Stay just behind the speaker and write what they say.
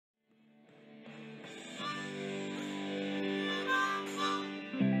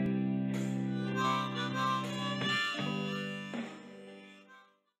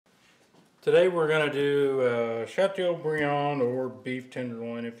Today we're going to do Chateaubriand or beef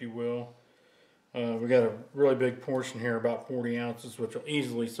tenderloin, if you will. We got a really big portion here, about 40 ounces, which will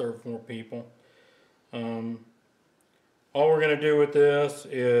easily serve 4 people. All we're going to do with this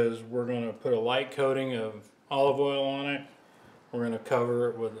is we're going to put a light coating of olive oil on it. We're going to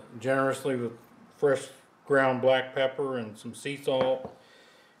cover it generously with fresh ground black pepper and some sea salt.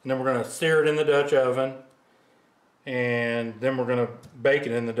 And then we're going to sear it in the Dutch oven. And then we're going to bake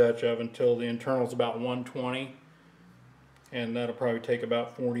it in the Dutch oven until the internal is about 120, and that'll probably take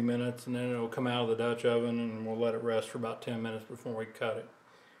about 40 minutes, and then it'll come out of the Dutch oven and we'll let it rest for about 10 minutes before we cut it.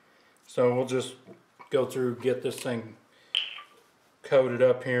 So we'll just go through, get this thing coated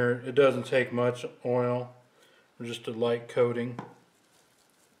up here. It doesn't take much oil, just a light coating,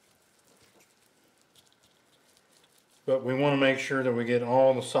 but we want to make sure that we get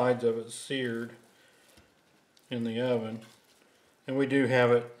all the sides of it seared in the oven. And we do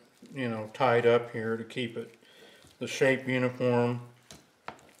have it, tied up here to keep it the shape uniform,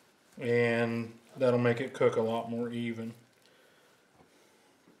 and that'll make it cook a lot more even.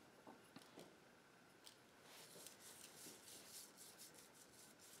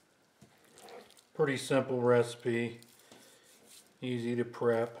 Pretty simple recipe, easy to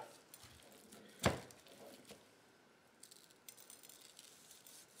prep.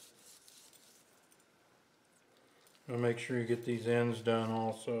 And make sure you get these ends done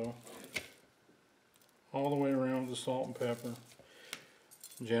also. All the way around with the salt and pepper,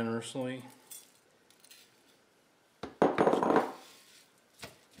 generously.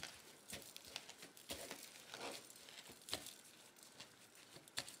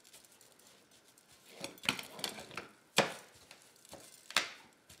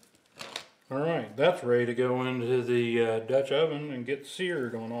 Alright, that's ready to go into the Dutch oven and get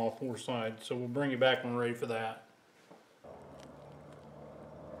seared on all 4 sides. So we'll bring you back when we're ready for that.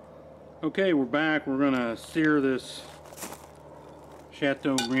 Okay, we're back. We're going to sear this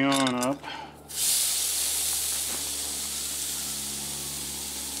Chateaubriand up.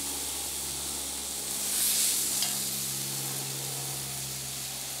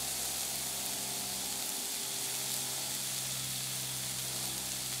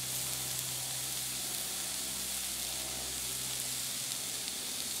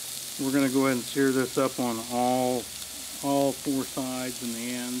 We're going to go ahead and sear this up on all 4 sides and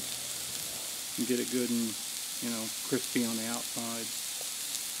the ends. And get it good and, crispy on the outside.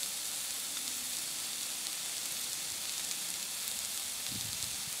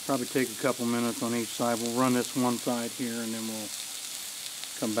 Probably take a couple minutes on each side. We'll run this one side here, and then we'll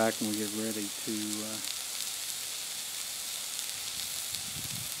come back when we get ready to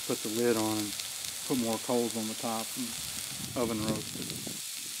put the lid on and put more coals on the top and oven roast it.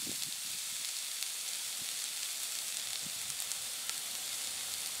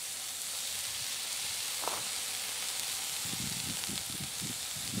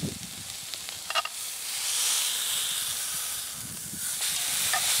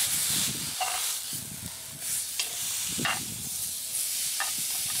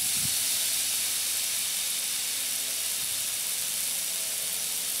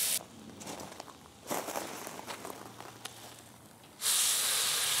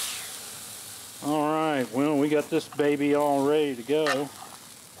 Alright, well, we got this baby all ready to go.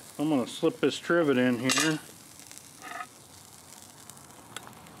 I'm going to slip this trivet in here.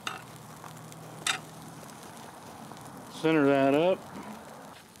 Center that up.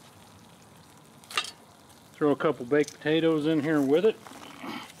 Throw a couple baked potatoes in here with it.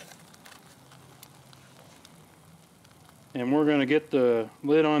 And we're going to get the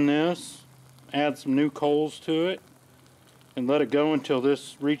lid on this, add some new coals to it, and let it go until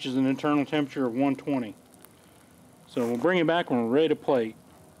this reaches an internal temperature of 120. So we'll bring it back when we're ready to plate.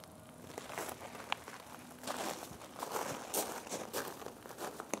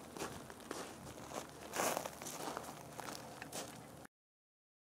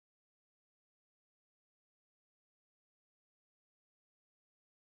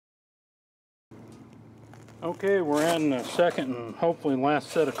 Okay, we're adding a second and hopefully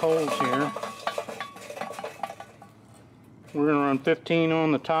last set of coals here. We're going to run 15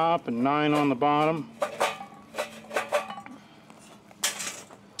 on the top and 9 on the bottom.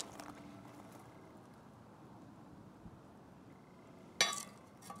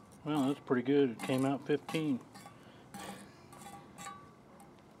 Well, that's pretty good. It came out 15.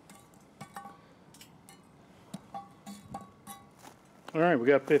 Alright, we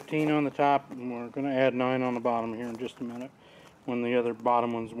got 15 on the top, and we're going to add 9 on the bottom here in just a minute when the other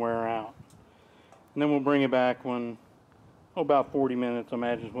bottom ones wear out. And then we'll bring it back when, about 40 minutes, I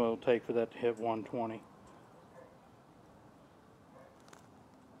imagine what it'll take for that to hit 120.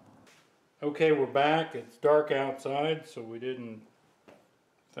 Okay, we're back. It's dark outside, so we didn't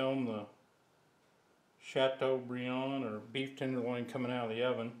film the Chateaubriand or beef tenderloin coming out of the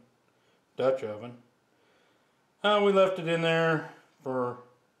oven, Dutch oven. We left it in there for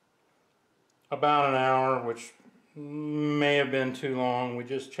about an hour, which may have been too long. We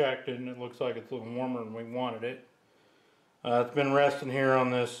just checked it and it looks like it's a little warmer than we wanted it. It's been resting here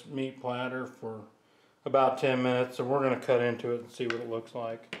on this meat platter for about 10 minutes, so we're going to cut into it and see what it looks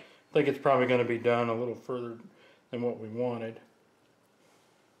like. I think it's probably going to be done a little further than what we wanted.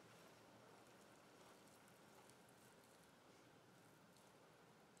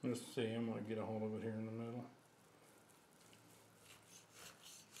 Let's see, I'm going to get a hold of it here in the middle.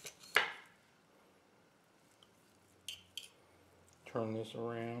 Turn this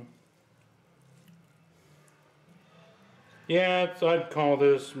around. Yeah, I'd call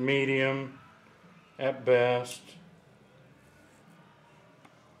this medium at best.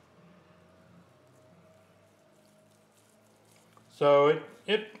 So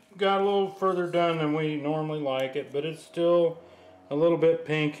it got a little further done than we normally like it, but it's still a little bit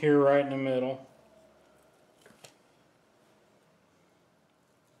pink here right in the middle.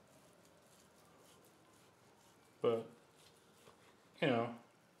 But, you know,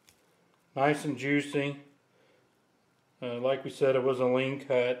 nice and juicy. Like we said, it was a lean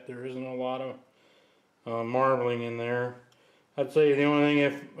cut. There isn't a lot of marbling in there. I'd say the only thing,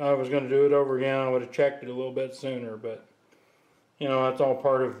 if I was going to do it over again, I would have checked it a little bit sooner, but you know, that's all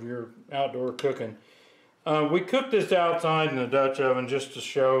part of your outdoor cooking. We cooked this outside in the Dutch oven just to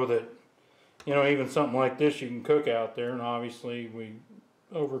show that, you know, even something like this you can cook out there, and obviously we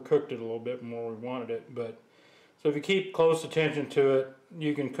overcooked it a little bit more than we wanted it, but so if you keep close attention to it,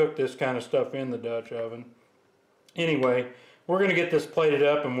 you can cook this kind of stuff in the Dutch oven. Anyway, we're going to get this plated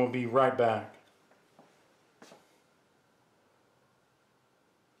up and we'll be right back.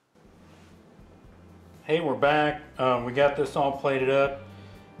 Hey, we're back. We got this all plated up.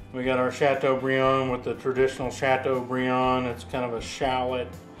 We got our Chateaubriand with the traditional Chateaubriand. It's kind of a shallot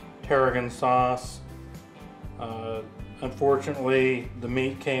tarragon sauce. Unfortunately, the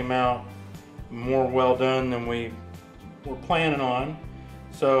meat came out more well done than we were planning on.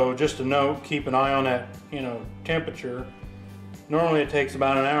 So just a note, keep an eye on that, you know, temperature. Normally it takes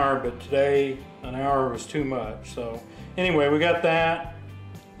about an hour, but today an hour was too much. So anyway, we got that,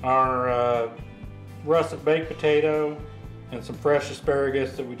 our russet baked potato, and some fresh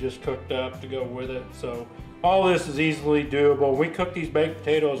asparagus that we just cooked up to go with it. So all this is easily doable. We cooked these baked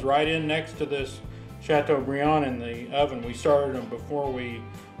potatoes right in next to this Chateaubriand in the oven. We started them before we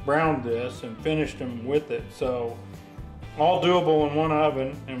browned this and finished them with it. So all doable in one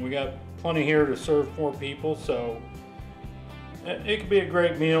oven, and we got plenty here to serve 4 people, so it could be a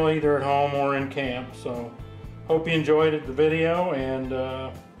great meal either at home or in camp. So hope you enjoyed the video, and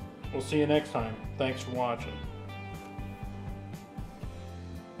we'll see you next time. Thanks for watching.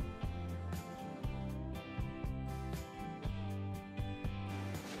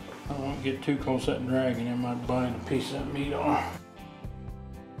 I won't get too close to that dragon. I might bite a piece of that meat off.